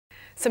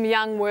Some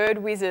young word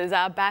whizzes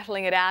are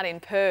battling it out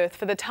in Perth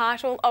for the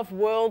title of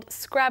World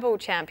Scrabble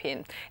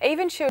Champion.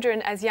 Even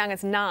children as young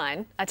as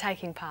 9 are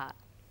taking part.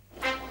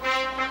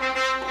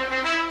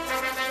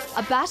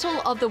 A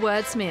battle of the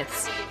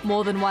wordsmiths.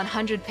 More than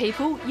 100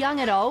 people, young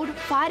and old,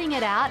 fighting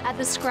it out at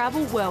the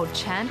Scrabble World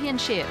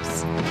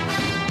Championships.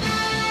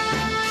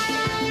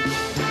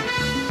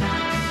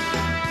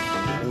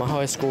 My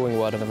highest scoring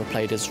word I've ever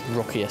played is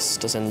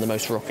rockiest, as in the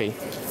most rocky,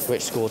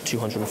 which scored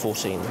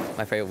 214.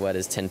 My favourite word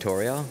is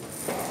tentoria.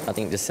 I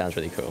think this sounds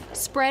really cool.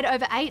 Spread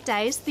over 8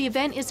 days, the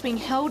event is being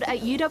held at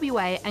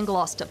UWA and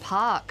Gloucester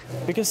Park.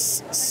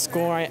 Biggest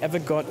score I ever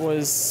got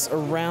was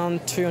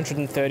around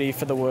 230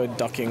 for the word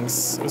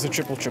duckings. It was a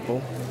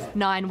triple-triple.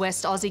 9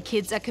 West Aussie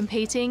kids are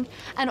competing,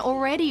 and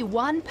already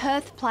one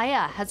Perth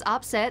player has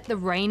upset the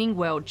reigning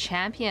world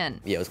champion.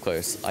 Yeah, it was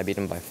close. I beat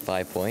him by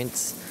 5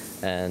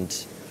 points,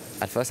 and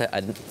at first I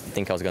didn't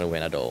think I was going to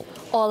win at all.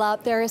 All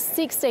up, there are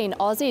 16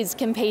 Aussies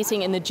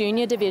competing in the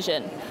junior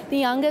division. The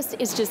youngest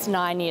is just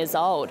 9 years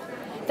old.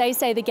 They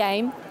say the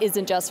game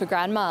isn't just for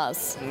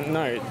grandmas.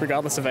 No,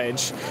 regardless of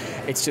age,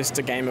 it's just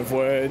a game of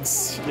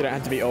words. You don't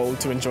have to be old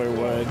to enjoy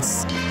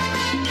words.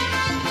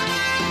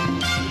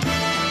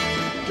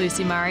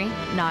 Lucy Murray,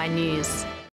 9 News.